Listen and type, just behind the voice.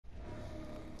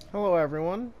Hello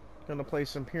everyone. Gonna play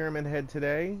some Pyramid Head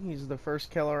today. He's the first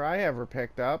killer I ever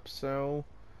picked up, so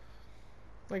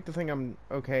I like to think I'm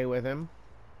okay with him.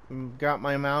 Got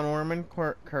my Mount Ormond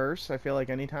curse. I feel like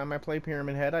anytime I play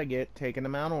Pyramid Head, I get taken to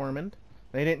Mount Ormond.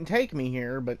 They didn't take me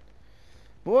here, but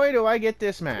boy, do I get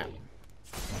this map.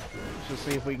 Let's just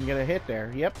see if we can get a hit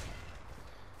there. Yep.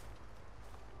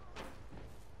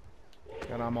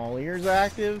 Got I'm all ears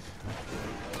active.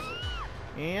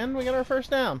 And we got our first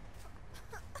down.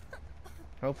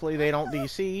 Hopefully they don't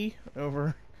DC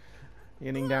over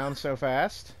getting down so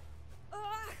fast.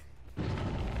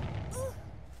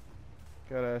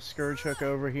 Got a Scourge Hook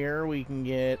over here. We can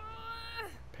get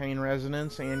Pain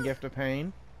Resonance and Gift of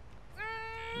Pain.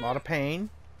 A lot of pain.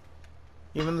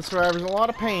 Giving the survivors a lot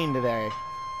of pain today.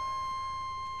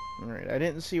 Alright, I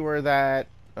didn't see where that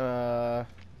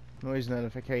noise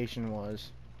notification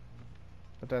was.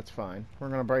 But that's fine. We're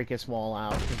going to break this wall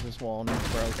out because this wall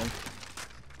needs broken.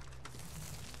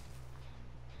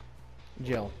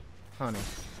 Jill, honey,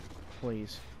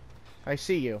 please. I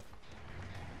see you.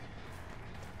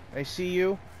 I see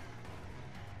you.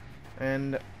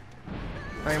 And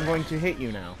I am going to hit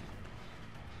you now.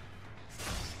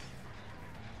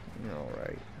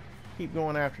 Alright. Keep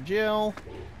going after Jill.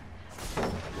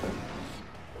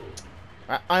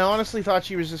 I honestly thought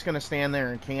she was just going to stand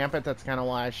there and camp it. That's kind of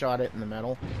why I shot it in the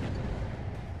middle.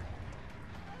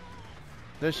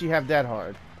 Does she have Dead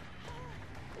Hard?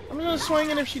 I'm going to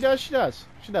swing, and if she does, she does.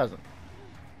 She doesn't.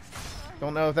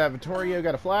 Don't know if that Vittorio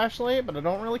got a flashlight, but I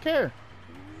don't really care.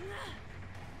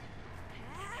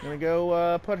 I'm going to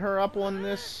go put her up on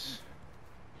this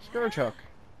Scourge Hook.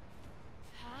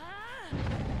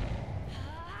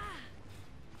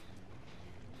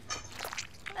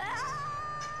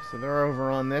 So they're over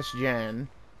on this gen.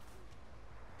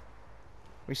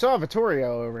 We saw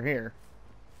Vittorio over here.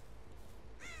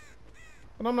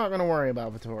 But I'm not going to worry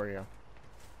about Vittorio.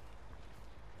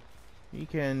 He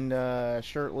can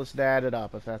shirtless dad it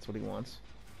up if that's what he wants.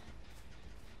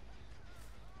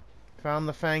 Found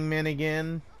the Fang Min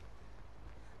again.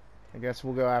 I guess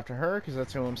we'll go after her because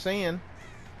that's who I'm seeing.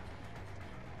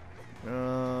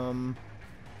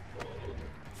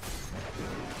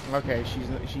 Okay,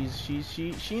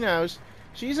 she knows.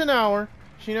 She's an hour.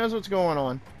 She knows what's going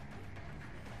on.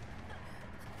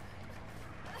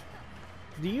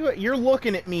 You're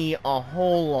looking at me a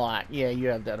whole lot. Yeah, you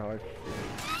have Dead Hard.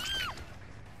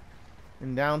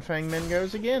 And down Fang Min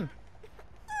goes again.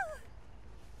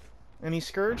 Any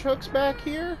Scourge Hooks back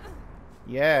here?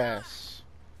 Yes.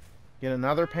 Get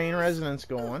another Pain Resonance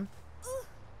going.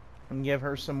 And give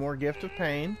her some more Gift of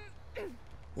Pain.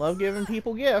 Love giving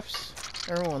people gifts.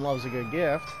 Everyone loves a good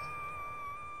gift.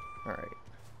 Alright.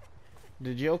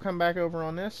 Did Jill come back over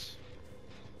on this?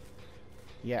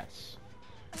 Yes.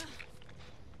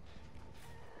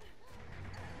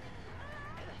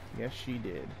 Yes, she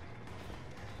did.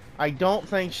 I don't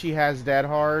think she has Dead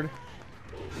Hard.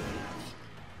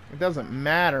 It doesn't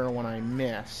matter when I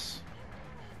miss.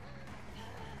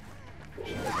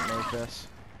 She doesn't make this.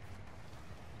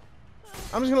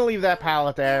 I'm just gonna leave that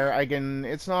pallet there.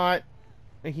 It's not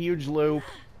a huge loop,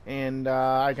 and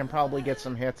I can probably get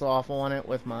some hits off on it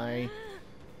with my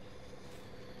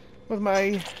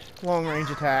long range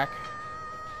attack.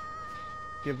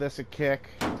 Give this a kick.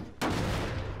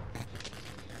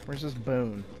 Where's this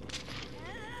Boone?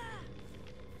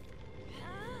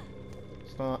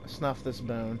 Snuff this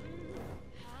Boone.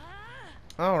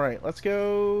 Alright, let's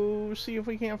go see if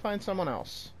we can't find someone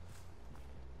else.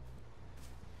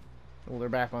 Well, they're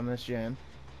back on this gen.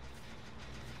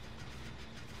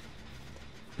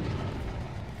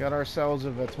 Got ourselves a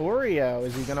Vittorio.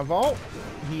 Is he gonna vault?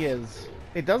 He is.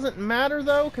 It doesn't matter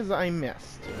though, because I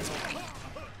missed.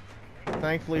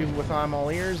 Thankfully, with I'm all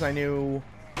ears, I knew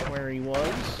where he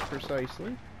was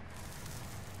precisely.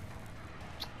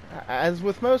 As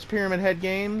with most Pyramid Head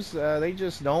games, they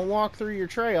just don't walk through your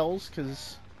trails,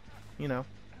 because, you know,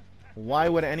 why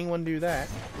would anyone do that?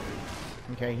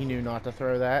 Okay, he knew not to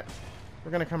throw that.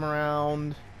 We're gonna come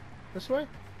around this way.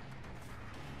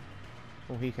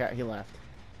 Oh, he left.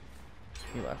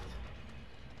 He left.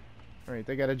 Alright,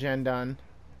 they got a gen done.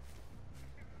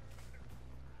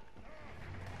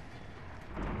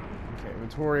 Okay,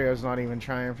 Vittorio's not even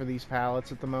trying for these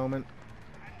pallets at the moment.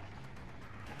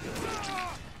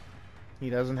 He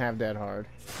doesn't have Dead Hard.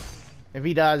 If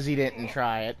he does, he didn't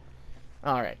try it.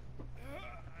 Alright.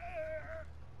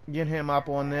 Get him up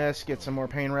on this, get some more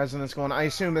Pain Resonance going. I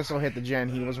assume this will hit the gen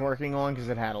he was working on because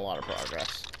it had a lot of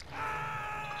progress.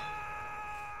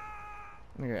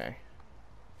 Okay.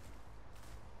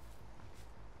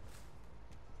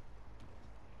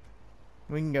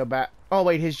 We can go back. Oh,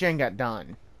 wait, his gen got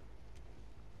done.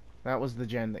 That was the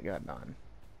gen that got done.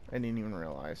 I didn't even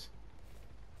realize.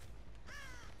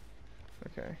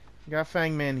 Okay. Got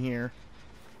Fang Min here.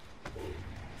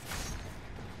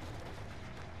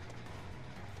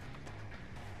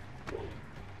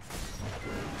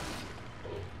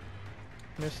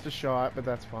 Missed a shot, but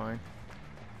that's fine.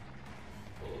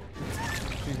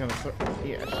 She's gonna throw...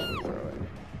 Yeah, she's gonna throw it.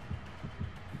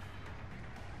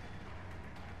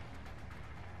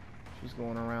 She's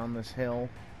going around this hill.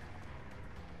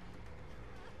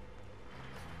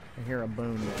 I hear a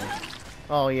boom there.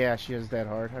 Oh yeah, she is dead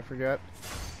hard. I forgot.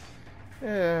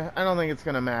 I don't think it's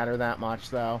gonna matter that much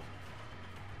though.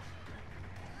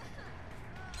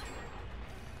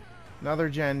 Another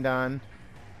gen done.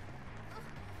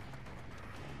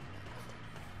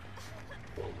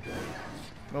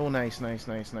 Oh, nice, nice,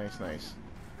 nice, nice, nice.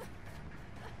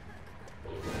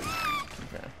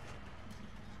 Okay.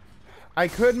 I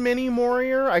could mini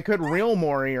Morier. I could real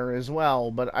Morier as well,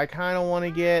 but I kind of want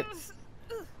to get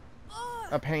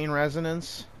a pain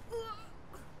resonance.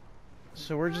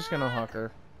 So we're just gonna huck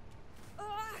her.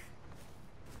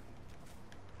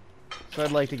 So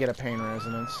I'd like to get a pain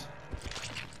resonance.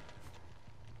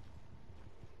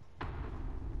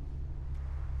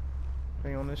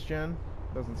 Thing on this gen?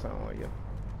 Doesn't sound like it.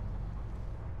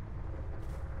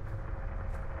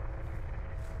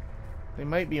 They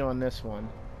might be on this one.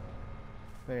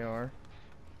 They are.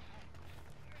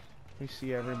 We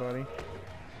see everybody.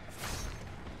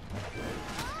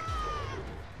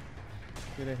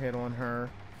 Get a hit on her.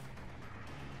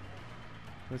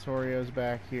 Vittorio's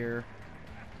back here.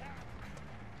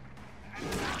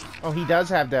 Oh, he does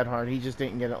have Dead Hard. He just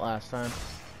didn't get it last time.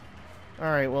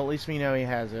 Alright, well at least we know he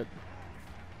has it.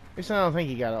 At least I don't think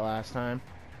he got it last time.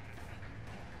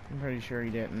 I'm pretty sure he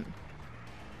didn't.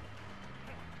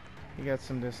 He got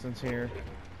some distance here.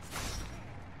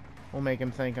 We'll make him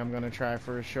think I'm going to try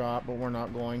for a shot, but we're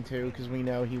not going to because we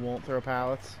know he won't throw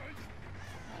pallets.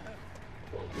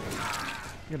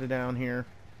 Get it down here.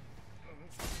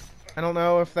 I don't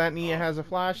know if that Nia has a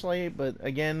flashlight, but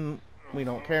again, we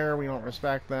don't care. We don't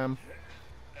respect them.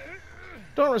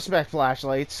 Don't respect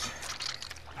flashlights.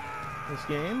 This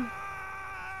game.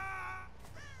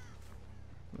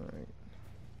 Alright.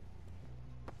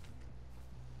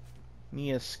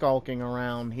 Nia's skulking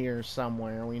around here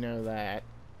somewhere. We know that.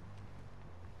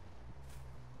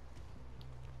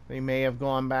 They may have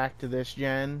gone back to this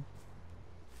gen.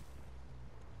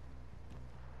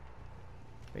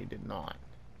 They did not.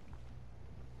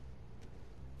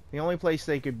 The only place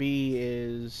they could be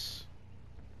is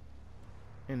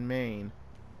in Maine.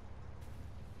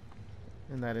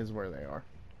 And that is where they are.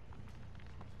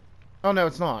 Oh, no,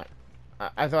 it's not.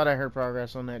 I thought I heard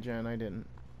progress on that gen. I didn't.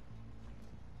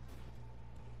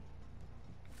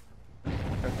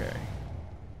 Okay.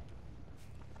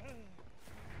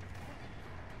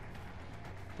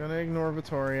 Gonna ignore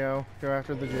Vittorio. Go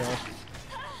after the Jill.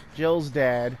 Jill's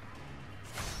dead.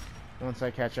 Once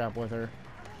I catch up with her.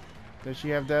 Does she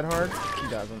have Dead Hard? She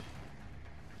doesn't.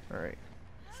 Alright.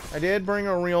 I did bring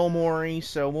a real Mori,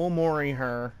 so we'll Mori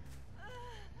her.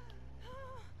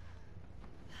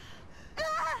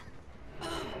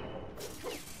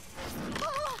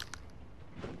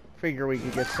 Figure we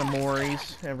could get some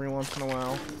Moris every once in a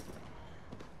while.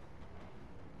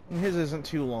 And his isn't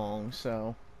too long,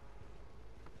 so...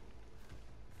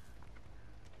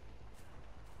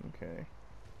 Okay.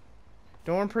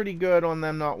 Doing pretty good on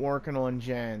them not working on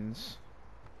gens.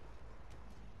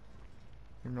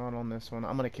 You're not on this one.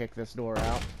 I'm gonna kick this door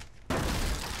out.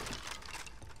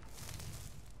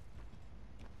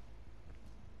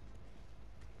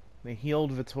 They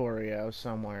healed Vittorio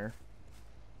somewhere.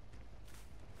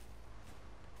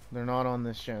 They're not on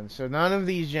this gen. So none of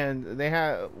these gens... They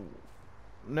have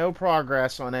no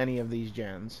progress on any of these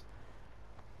gens.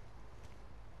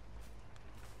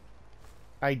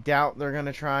 I doubt they're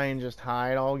gonna try and just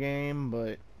hide all game,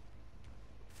 but...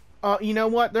 you know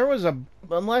what? There was a...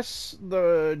 Unless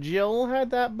the Jill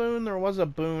had that boon, there was a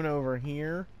boon over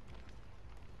here.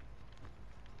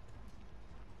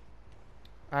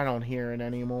 I don't hear it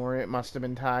anymore. It must have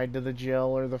been tied to the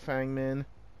Jill or the Fang Min.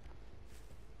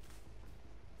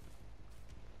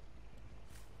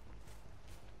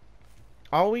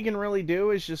 All we can really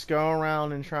do is just go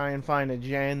around and try and find a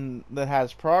gen that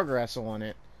has progress on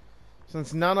it.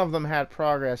 Since none of them had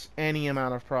progress, any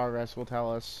amount of progress will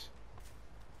tell us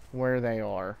where they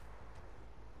are.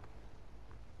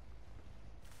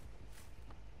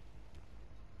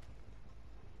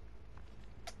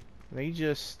 They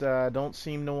just don't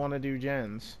seem to want to do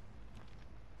gens.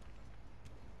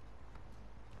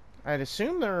 I'd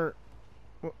assume they're...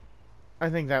 I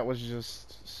think that was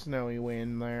just Snowy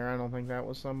Wind there. I don't think that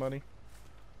was somebody.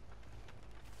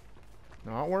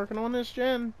 Not working on this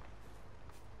gen.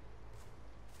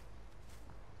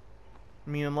 I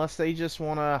mean, unless they just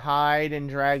want to hide and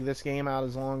drag this game out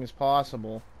as long as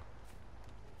possible.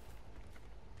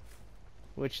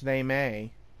 Which they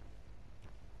may.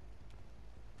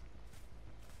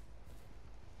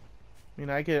 I mean,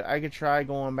 I could try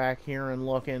going back here and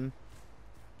looking.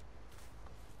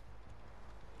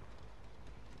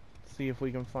 See if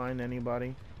we can find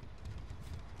anybody.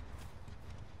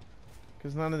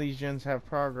 Because none of these gens have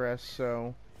progress,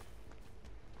 so...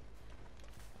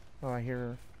 Oh, I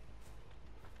hear...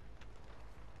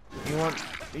 You want...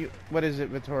 What is it,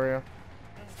 Vittoria?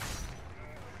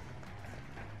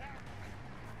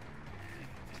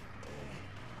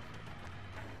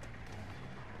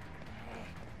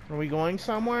 Are we going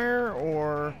somewhere,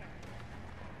 or...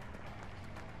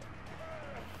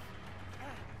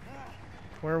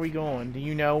 Where are we going? Do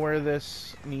you know where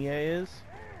this Nia is?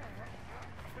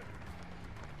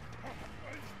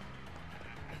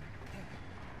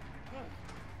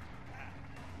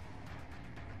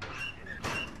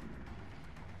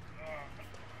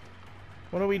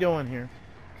 What are we doing here?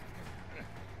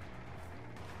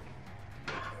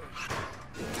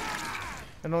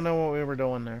 I don't know what we were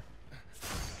doing there.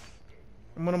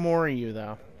 I'm gonna mori you,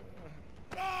 though.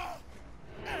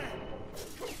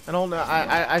 I don't know.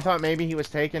 I thought maybe he was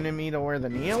taking me to where the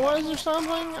Nia was or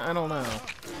something? I don't know.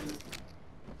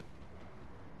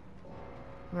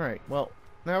 Alright, well,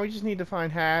 now we just need to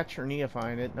find Hatch, or Nia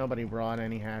find it. Nobody brought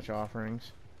any Hatch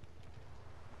offerings.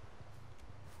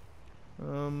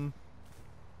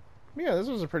 Yeah, this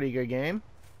was a pretty good game.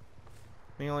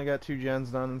 We only got 2 gens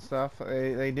done and stuff.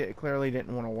 They clearly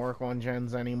didn't want to work on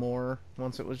gens anymore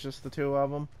once it was just the 2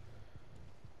 of them.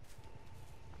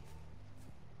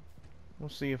 We'll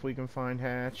see if we can find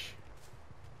Hatch.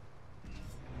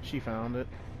 She found it.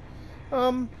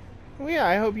 Well, yeah,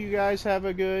 I hope you guys have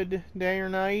a good day or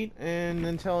night, and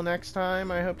until next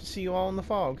time, I hope to see you all in the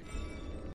fog.